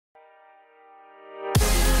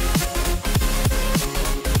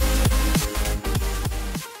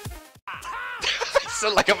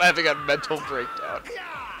sound like I'm having a mental breakdown.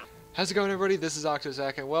 How's it going, everybody? This is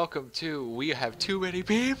Octozak, and welcome to We Have Too Many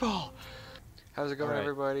People. How's it going,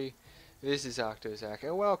 everybody? This is Octozak,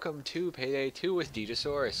 and welcome to Payday 2 with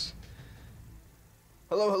Digi.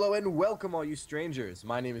 Hello, hello, and welcome all you strangers.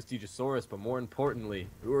 My name is Digi, but more importantly,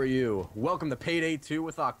 who are you? Welcome to Payday 2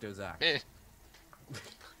 with Octozak.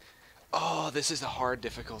 Oh, this is a hard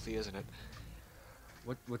difficulty, isn't it?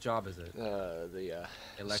 What job is it? The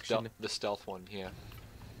election. The stealth one, yeah.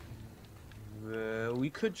 We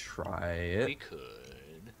could try it. We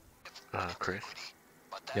could. Chris?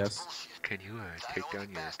 Yes? Can you take down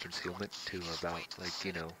your concealment to about, like,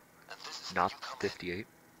 you know, not 58?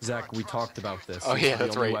 Zach, we talked about this. Oh, yeah,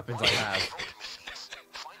 that's right. Weapons I have.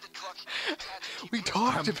 We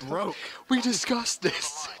talked I'm broke. We discussed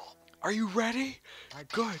this. Are you ready?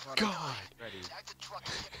 Good God. Ready.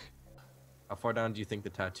 How far down do you think the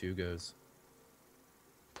tattoo goes?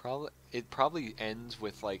 It probably ends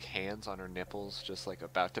with like hands on her nipples, just like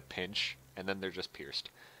about to pinch, and then they're just pierced.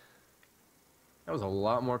 That was a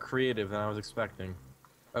lot more creative than I was expecting.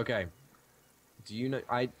 Okay. Do you know?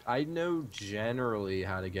 I know generally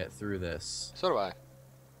how to get through this. So do I.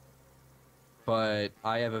 But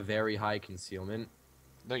I have a very high concealment.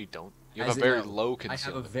 No, you don't. You have a very no, low concealment. I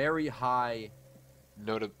have a very high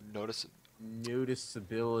noticeability.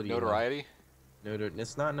 Notoriety.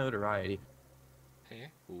 It's not notoriety. Hey.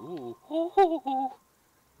 Ooh.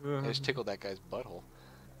 I just tickled that guy's butthole.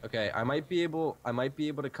 Okay, I might be able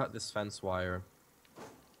to cut this fence wire.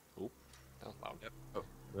 Oop. That was loud. Yep. Oh,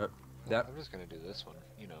 yep. I'm just gonna do this one,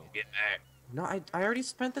 you know. No, I already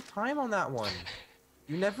spent the time on that one.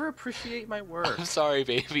 You never appreciate my work. I'm sorry,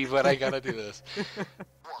 baby, but I gotta do this. Yeah,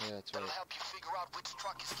 that's right.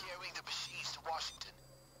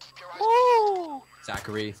 Woo!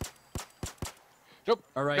 Zachary. Nope.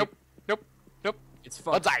 All right. Nope. It's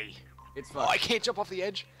fucked. It's fucked. Oh, I can't jump off the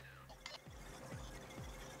edge.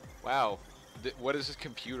 Wow. What is this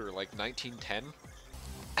computer, like 1910?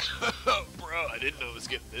 Bro, I didn't know it was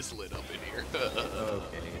getting this lit up in here.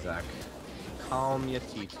 Okay, Zach. Calm your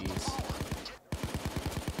TTs.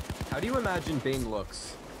 How do you imagine Bane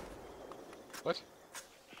looks? What?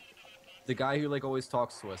 The guy who like always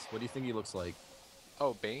talks to us. What do you think he looks like?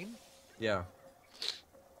 Oh, Bane? Yeah.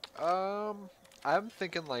 I'm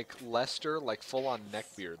thinking like Lester, like full-on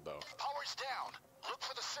neckbeard though. Power's down. Look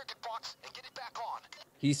for the circuit box and get it back on.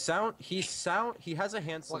 He has a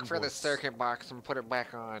handsome Look for the voice. circuit box and put it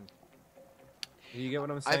back on. Do you get what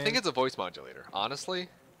I'm saying? I think it's a voice modulator, honestly.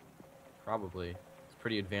 Probably. It's a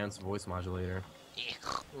pretty advanced voice modulator.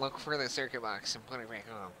 Look for the circuit box and put it back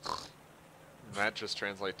on. That just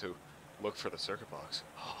translates to look for the circuit box.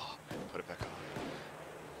 Put it back on.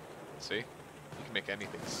 See? You can make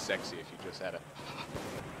anything sexy if you just add it.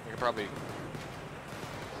 You can probably...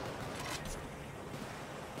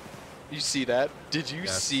 You see that? Did you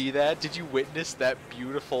see that? Did you witness that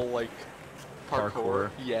beautiful, like,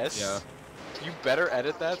 parkour? Yes. Yeah. You better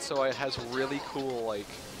edit that so it has really cool, like,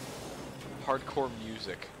 hardcore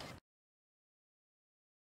music.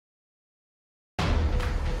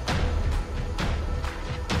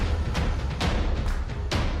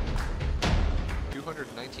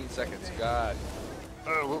 Seconds. God.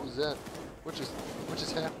 Oh, what was that? What just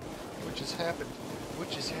happened? What just happened?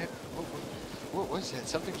 What was that?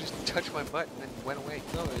 Something just touched my butt and then went away.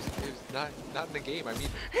 No, it was not in the game. I mean.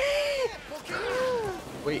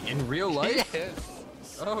 Wait, in real life? Yes.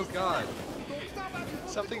 Oh God.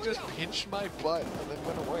 Something just pinched my butt and then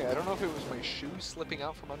went away. I don't know if it was my shoe slipping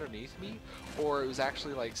out from underneath me, or it was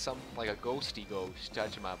actually like a ghosty ghost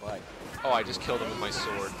touching my butt. Oh, I just killed him with my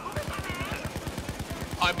sword.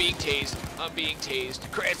 I'm being tased.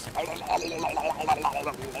 Chris!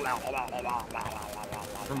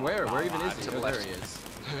 From where? Where even is he? Oh, there he is.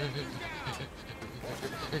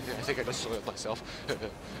 I think I just soiled myself.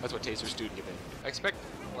 That's what tasers do to you, man. I expect,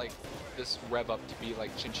 like, this rev up to be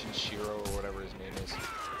like Chin Chin Shiro or whatever his name is.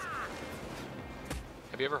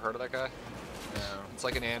 Have you ever heard of that guy? No. It's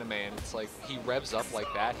like an anime, and it's like, he revs up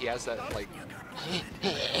like that. He has that, like...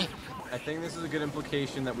 I think this is a good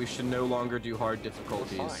implication that we should no longer do hard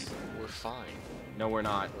difficulties. We're fine. No, we're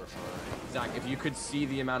not. We're fine. Zach, if you could see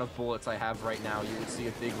the amount of bullets I have right now, you would see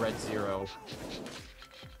a big red 0.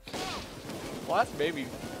 Well, that's maybe...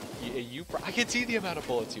 I can see the amount of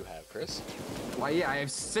bullets you have, Chris. Why, yeah, I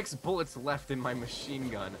have 6 bullets left in my machine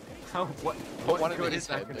gun. How, what one good in is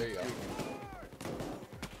his head. that There you go.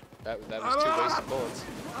 That was 2 wasted bullets.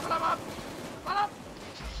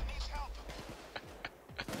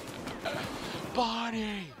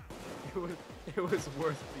 Bonnie! It was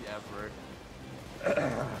worth the effort.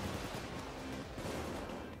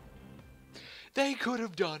 They could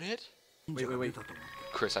have done it. Wait.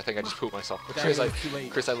 Chris, I think I just pooped myself. Down Chris, here, too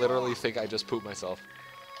late. Chris, I literally think I just pooped myself.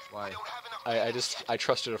 Why? I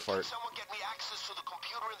trusted a fart. Someone get me access to the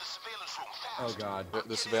computer in the surveillance room. Oh Fast. god.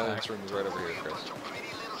 The surveillance room is right over here, Chris. Bunch of pretty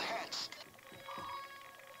little heads.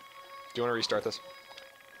 Do you want to restart this?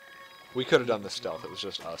 We could have done this stealth. It was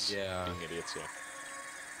just us Yeah. being idiots. Yeah.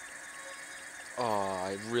 Oh,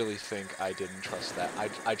 I really think I didn't trust that.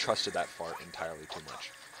 I trusted that fart entirely too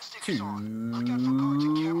much. Sticks on. Look out for guards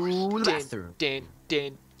and cameras. Bathroom.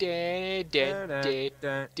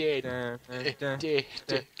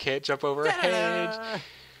 Can't jump over a hedge.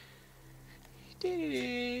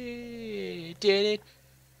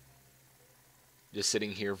 Just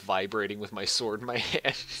sitting here vibrating with my sword in my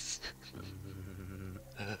hands.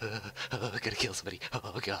 I gotta kill somebody.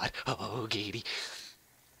 Oh god. Oh, Gady.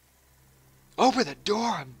 Open the door.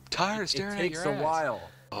 I'm tired of staring at your ass. It takes a while.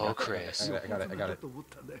 Oh, Chris. I got it.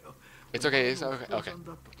 It's okay. It's okay. Okay.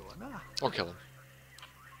 Or kill him.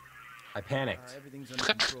 I panicked. Everything's under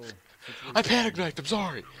control. I panic knifed. I'm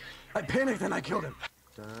sorry. I panicked and I killed him.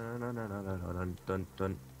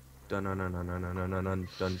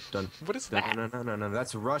 What is that?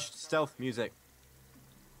 That's rushed stealth music.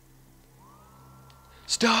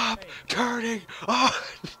 Stop turning on.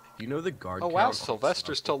 You know the guard Oh wow, count?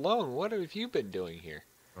 Sylvester Stallone. What have you been doing here?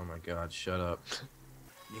 Oh my god, shut up.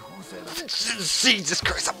 Jesus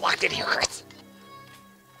Christ, I'm locked in here, Chris.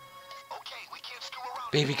 Okay, we can't screw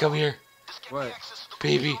around. Baby, come here. Just get me What? access to the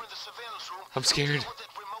Baby. computer in the surveillance room. I'm scared. Deal with it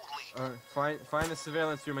remotely. Find the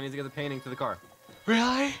surveillance room. I need to get the painting to the car.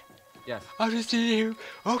 Really? Yes. I'm just in here.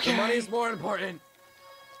 Okay. The money is more important.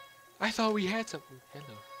 I thought we had something. Hello.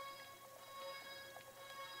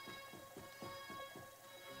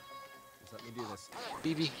 Just let me do this.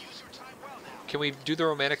 BB, can we do the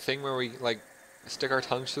romantic thing where we, like, stick our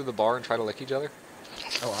tongues through the bar and try to lick each other?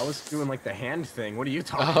 Oh, I was doing like the hand thing. What are you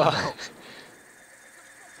talking about?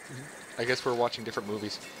 I guess we're watching different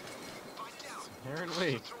movies.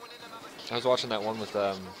 Apparently. I was watching that one with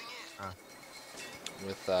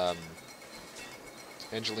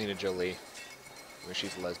Angelina Jolie, where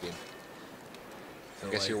she's a lesbian. So,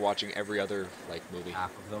 I guess like, you're watching every other, like, movie.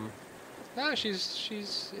 half of them. No,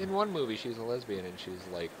 she's in one movie. She's a lesbian and she's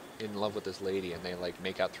like in love with this lady, and they like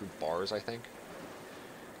make out through bars. I think.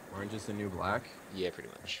 Orange is the new black. Yeah, pretty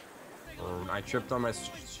much. I tripped on my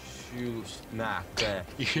shoe. Nah.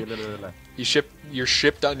 You're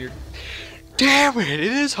shipped on your. Damn it! It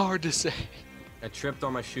is hard to say. I tripped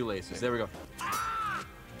on my shoelaces. There we go.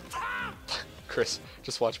 Chris,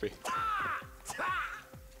 just watch me.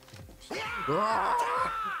 I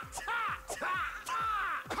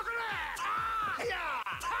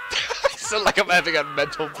sound like I'm having a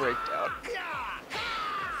mental breakdown.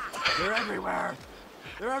 They're everywhere.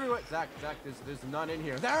 They're everywhere. Zach, there's none in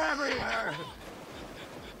here. They're everywhere.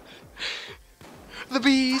 The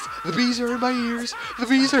bees are in my ears. The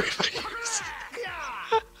bees are in my ears.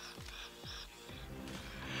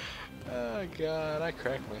 Oh god, I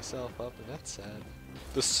cracked myself up, and that's sad.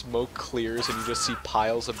 The smoke clears, and you just see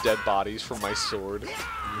piles of dead bodies from my sword.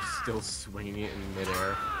 You're still swinging it in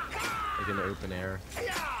midair, like in the open air.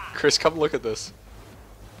 Chris, come look at this.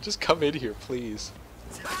 Just come in here, please.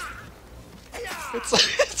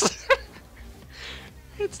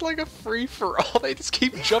 It's like a free-for-all. They just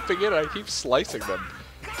keep jumping in, and I keep slicing them.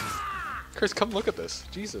 Chris, come look at this.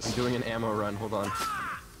 Jesus. I'm doing an ammo run. Hold on.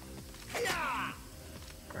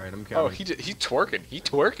 All right, I'm coming. Oh, he's twerking. He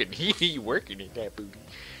working in that booty.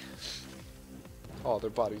 Oh, their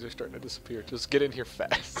bodies are starting to disappear. Just get in here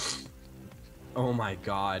fast. Oh my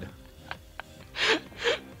god.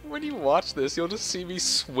 When you watch this, you'll just see me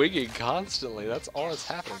swinging constantly. That's all that's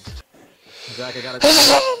happening. Zach, I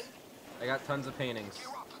got tons of paintings.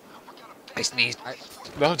 I sneezed.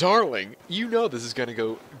 Now, darling, you know this is gonna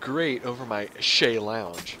go great over my Shea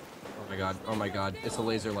Lounge. Oh my god, it's a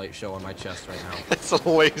laser light show on my chest right now. It's a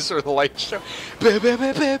laser light show. Boop, boop,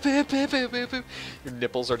 boop, boop, boop, boop, boop, boop, boop. Your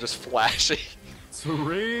nipples are just flashing.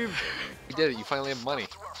 Sweet. You did it. You finally have money.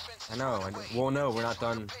 I know. Well, no, we're not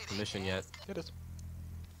done the mission yet. It is.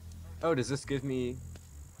 Oh, does this give me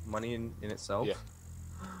money in itself? Yeah.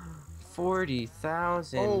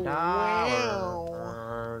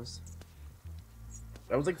 $40,000.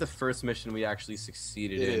 That was like the first mission we actually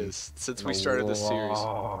succeeded in. It is, since we started this series.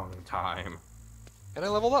 Long time. And I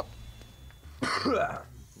leveled up.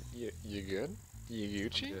 You good? You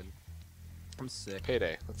Gucci? Good. I'm sick.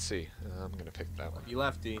 Payday. Let's see. I'm gonna pick that one. You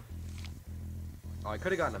lefty. Oh, I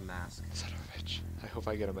could have gotten a mask. Son of a bitch. I hope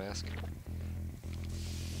I get a mask.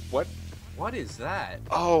 What? What is that?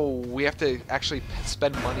 Oh, we have to actually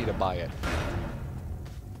spend money to buy it.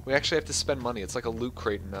 We actually have to spend money. It's like a loot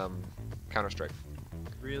crate in Counter-Strike.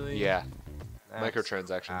 Really? Yeah. That's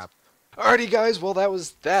Microtransactions. crap. Alrighty, guys. Well, that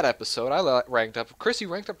was that episode. I ranked up. Chris, you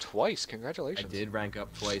ranked up twice. I Congratulations. did rank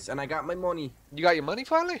up twice, and I got my money. You got your money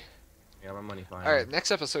finally? I got my money finally. Alright,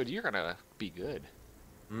 next episode, you're gonna be good.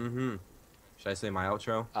 Mm-hmm. Should I say my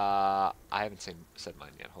outro? I haven't said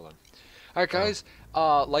mine yet. Hold on. Alright, guys.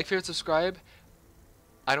 Like, favorite, subscribe.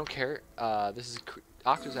 I don't care. This is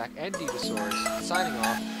Octozak and Divasaurus signing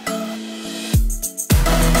off.